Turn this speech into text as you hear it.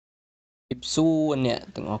Ipsu nè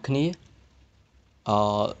từng ở kia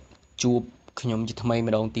chụp nhóm chỉ thay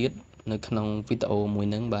mà đầu tiếtនៅក្នុងវីដេអូមួយ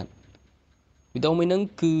ហ្នឹងបាទវីដេអូមួយហ្នឹង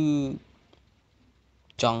គឺ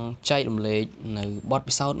ចង់ចែករំលែកនៅបទ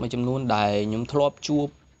ពិសោធន៍មួយចំនួនដែលខ្ញុំធ្លាប់ជួប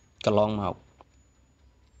កន្លងមក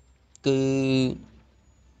គឺ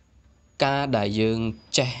ការដែលយើង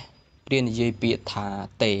ចេះរៀននិយាយពាក្យថា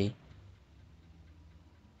ទេ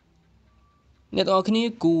អ្នកទាំងអស់គ្នា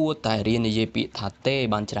គួរតែរៀននិយាយពាក្យថាទេ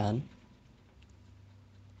បានច្រើន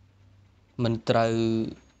មិនត្រូវ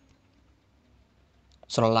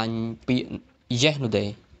ស្រឡាញ់ពាក្យ yes នោះទេ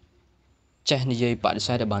ចេះនិយាយបដិ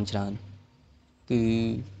សេធឲ្យបានច្រើនគឺ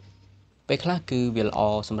ពេលខ្លះគឺវាល្អ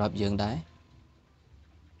សម្រាប់យើងដែរ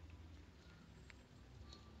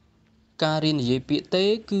ការរៀននិយាយពាក្យទេ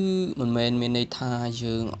គឺមិនមែនមានន័យថា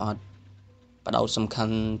យើងអត់បដោតសំខា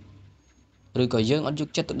ន់ឬក៏យើងអត់យក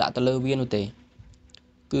ចិត្តទុកដាក់ទៅលើវានោះទេ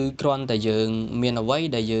គឺគ្រាន់តែយើងមានអ្វី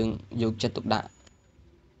ដែលយើងយកចិត្តទុកដាក់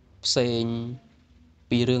ផ្សេង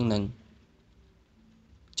ពីរឿងហ្នឹង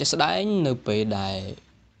ជាក់ស្ដែងនៅពេលដែល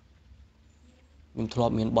ខ្ញុំធ្លា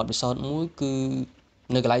ប់មានបទពិសោធន៍មួយគឺ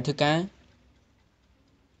នៅកន្លែងធ្វើការ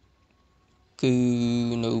គឺ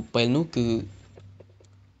នៅពេលនោះគឺ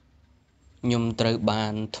ខ្ញុំត្រូវបា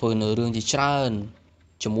នធ្វើនៅរឿងជាច្រើន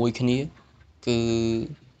ជាមួយគ្នាគឺ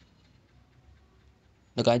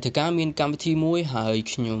នៅកន្លែងធ្វើការមានកម្មវិធីមួយហើយ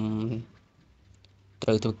ខ្ញុំត្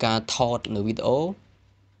រូវធ្វើការថតនៅវីដេអូ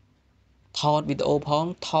ផង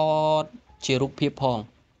ថតជារូបភាពផង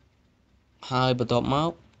ហើយបន្ទាប់ម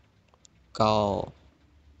កក៏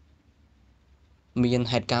មាន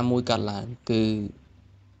ហេតុការណ៍មួយកើតឡើងគឺ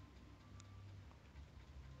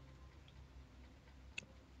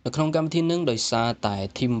នៅក្នុងកម្មវិធីនឹងដោយសារតែ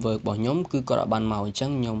team work របស់ខ្ញុំគឺគាត់អត់បានមកអញ្ចឹ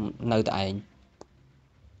ងខ្ញុំនៅតែឯង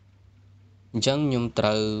អញ្ចឹងខ្ញុំត្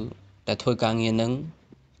រូវតែធ្វើការងារនឹង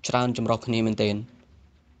ច្រើនចម្រុះគ្នាមែនទែន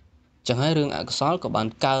អញ្ចឹងហើយរឿងអកុសលក៏បាន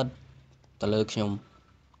កើតទៅលើខ្ញុំ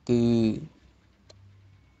គឺ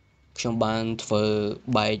ខ្ញុំបានធ្វើ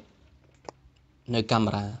បែកនៅកា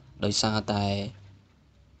មេរ៉ាដោយសារតែ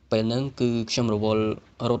ពេលហ្នឹងគឺខ្ញុំរវល់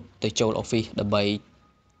រត់ទៅចូល office ដើម្បី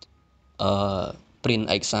print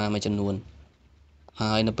ឯកសារមួយចំនួន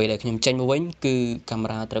ហើយនៅពេលដែលខ្ញុំចេញមកវិញគឺកាមេ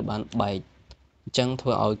រ៉ាត្រូវបានបែកអញ្ចឹងធ្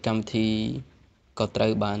វើឲ្យកម្មវិធីក៏ត្រូ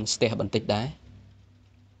វបានស្ទះបន្តិចដែរ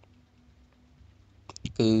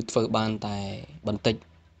គឺធ្វើបានតែបន្តិច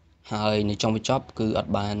ហើយនៅចុងបញ្ចប់គឺអ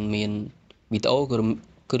ត់បានមានវីដេអូ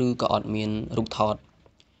ឬក៏អត់មានរូបថត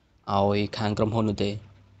ឲ្យខាងក្រុមហ៊ុននោះទេ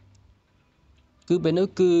គឺពេលនោះ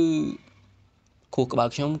គឺខួរក្បាល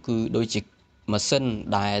ខ្ញុំគឺដូចជាម៉ាស៊ីន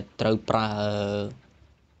ដែលត្រូវប្រើ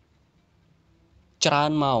ច្រើ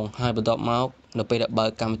នម៉ោងហើយបន្ទាប់មកនៅពេលដែលបើ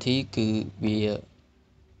កកម្មវិធីគឺវា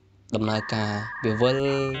ដំណើរការវាវិល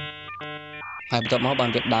ហើយបន្ទាប់មកបាន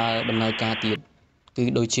វាដើរដំណើរការទៀតគឺ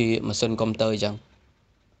ដូចជាម៉ាស៊ីនកុំព្យូទ័រអញ្ចឹង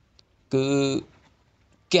គឺ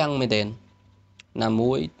គាំងមែនទែនណា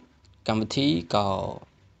មួយកម្មវិធីក៏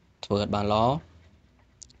ធ្វើអត់បានល្អ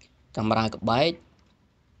កាមេរ៉ាក៏បែក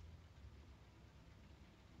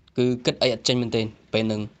គឺគិតអីអត់ចេញមែនទែនពេល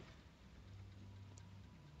ហ្នឹង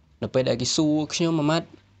នៅពេលដែលគេសួរខ្ញុំមួយម៉ាត់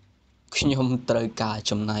ខ្ញុំត្រូវការ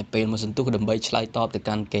ចំណាយពេលមួយសន្ទុះដើម្បីឆ្លើយតបទៅ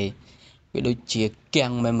កាន់គេវាដូចជាគាំ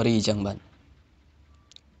ង memory អញ្ចឹងបាទ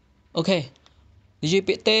អូខេនិយាយ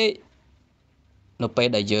ពាក្យទេនៅពេល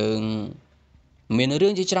ដែលយើងមានរឿ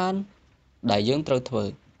ងជាច្រើនដែលយើងត្រូវធ្វើ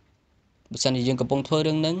បើសិនជាយើងកំពុងធ្វើ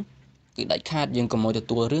រឿងហ្នឹងគឺដាច់ខាតយើងកុំឲ្យទ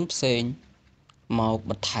ទួលរឿងផ្សេងមក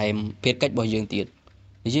បន្ថែមភារកិច្ចរបស់យើងទៀត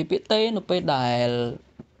និយាយពាក្យទេនៅពេលដែល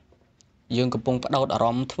យើងកំពុងបដោតអារ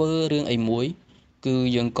ម្មណ៍ធ្វើរឿងអីមួយគឺ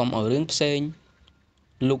យើងកុំឲ្យរឿងផ្សេង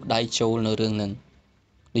លូកដៃចូលនៅរឿងហ្នឹង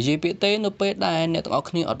និយាយពាក្យទេនៅពេលដែលអ្នកទាំងអស់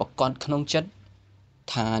គ្នាអត់ប្រកាសក្នុងចិត្ត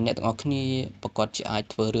ថាអ្នកទាំងអស់គ្នាប្រកាសជាអាច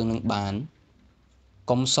ធ្វើរឿងនឹងបាន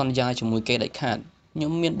កុំសន្យាជាមួយគេដាច់ខាតខ្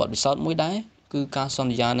ញុំមានបទពិសោធន៍មួយដែរគឺការស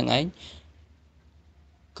ន្យានឹងឯង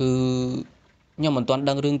គឺខ្ញុំមិនទាន់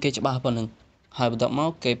ដឹងរឿងគេច្បាស់ប៉ុណ្ណឹងហើយបន្ទាប់ម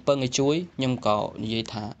កគេពឹងឲ្យជួយខ្ញុំក៏និយាយ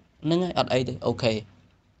ថាហ្នឹងហើយអត់អីទេអូខេ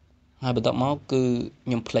ហើយបន្ទាប់មកគឺខ្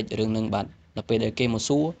ញុំភ្លេចរឿងហ្នឹងបាត់ដល់ពេលដែលគេមក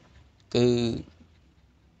សួរគឺ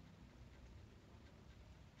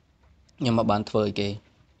ខ្ញុំមកបានធ្វើឲ្យ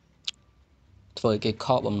គេខ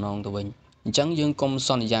កបំណងទៅវិញអញ្ចឹងយើងកុំ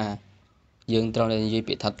សន្យាយើងត្រូវតែនិយាយ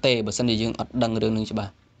ពាក្យថាទេបើសិនជាយើងអត់ដឹងរឿងនឹងច្បា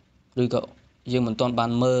ស់ឬក៏យើងមិនទាន់បា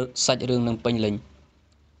នមើលសាច់រឿងនឹងពេញលេញ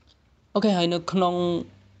អូខេហើយនៅក្នុង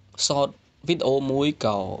short វីដេអូមួយ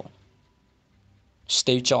ក៏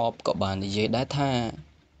Steve Jobs ក៏បាននិយាយដែរថា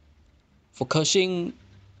focusing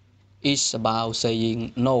is about saying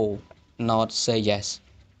no not say yes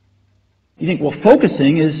You think well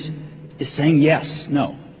focusing is saying yes no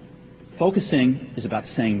Focusing is about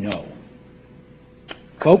saying no.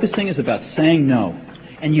 Focusing is about saying no.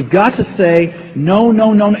 And you've got to say no,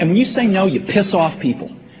 no, no. And when you say no, you piss off people.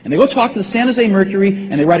 And they go talk to the San Jose Mercury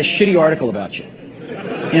and they write a shitty article about you.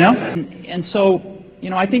 You know? And so,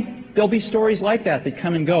 I think there'll be stories like that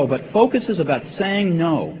come and go. But focus is about saying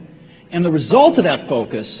no. And the result of that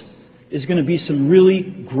focus is going to be some really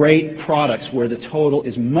great products where the total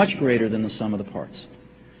is much greater than the sum of the parts.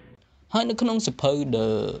 ហើយនៅក្នុងសៀវភៅ The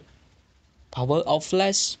Power of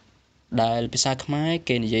Less ដែលភាសាខ្មែរ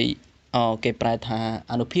គេនិយាយគេប្រែថា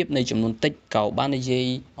អានុភាពនៃចំនួនតិចក៏បាននិយាយ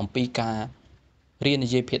អំពីការរៀននិ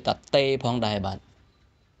យាយភាសាតេផងដែរបាទ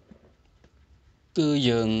គឺ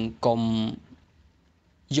យើងកុំ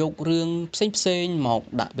យករឿងផ្សេងមក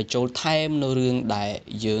ដាក់បញ្ចូលថែមនៅរឿងដែល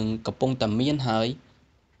យើងកំពុងតែមានហើយ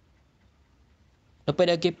ដល់ពេល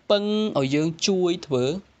ដែលគេពឹងឲ្យយើងជួយធ្វើ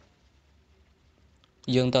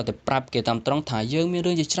យើងត្រូវតែប្រាប់គេតាមត្រង់ថាយើងមាន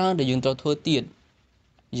រឿងជាច្រើនដែលយើងត្រូវធ្វើទៀត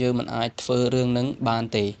យើងមិនអាចធ្វើរឿងហ្នឹងបាន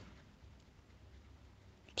ទេ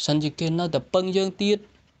បើសិនជាគេនៅតែពឹងយើងទៀត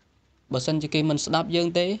បើសិនជាគេមិនស្ដាប់យើង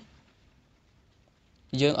ទេ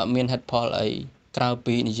យើងអត់មានហេតុផលអីក្រៅ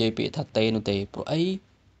ពីនិយាយពាក្យថាទេនោះទេព្រោះអី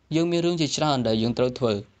យើងមានរឿងជាច្រើនដែលយើងត្រូវធ្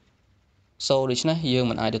វើដូច្នេះយើង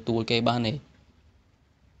មិនអាចទទួលគេបានទេ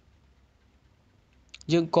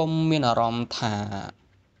យើងកុំមានអារម្មណ៍ថា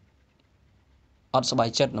អត់សប្បាយ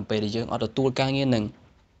ចិត្តនៅពេលដែលយើងអត់ទទួលការងារនឹង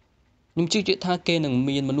ខ្ញុំជឿជាក់ថាគេនឹង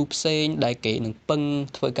មានមនុស្សផ្សេងដែលគេនឹងពឹង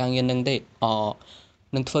ធ្វើការងារនឹងទេ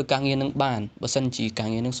នឹងធ្វើការងារនឹងបានបើសិនជាការ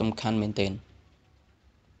ងារនឹងសំខាន់មែនទែន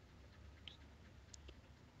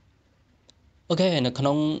អូខេនៅក្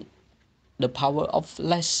នុង The Power of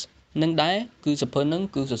Less នឹងដែរគឺសៀវភៅនឹង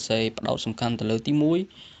គឺសរសេរផ្ដោតសំខាន់ទៅលើទី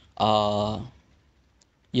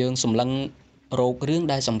1យើងសម្លឹងរោគរឿង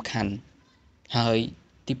ដែលសំខាន់ហើយ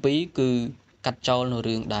ទី2គឺកាត់ចោលនៅ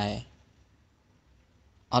រឿងដែល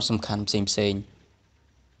អត់សំខាន់ផ្សេង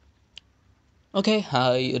អូខេហើ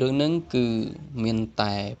យរឿងហ្នឹងគឺមាន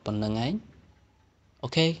តែប៉ុណ្្នឹងឯងអូ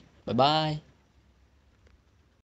ខេបាយបាយ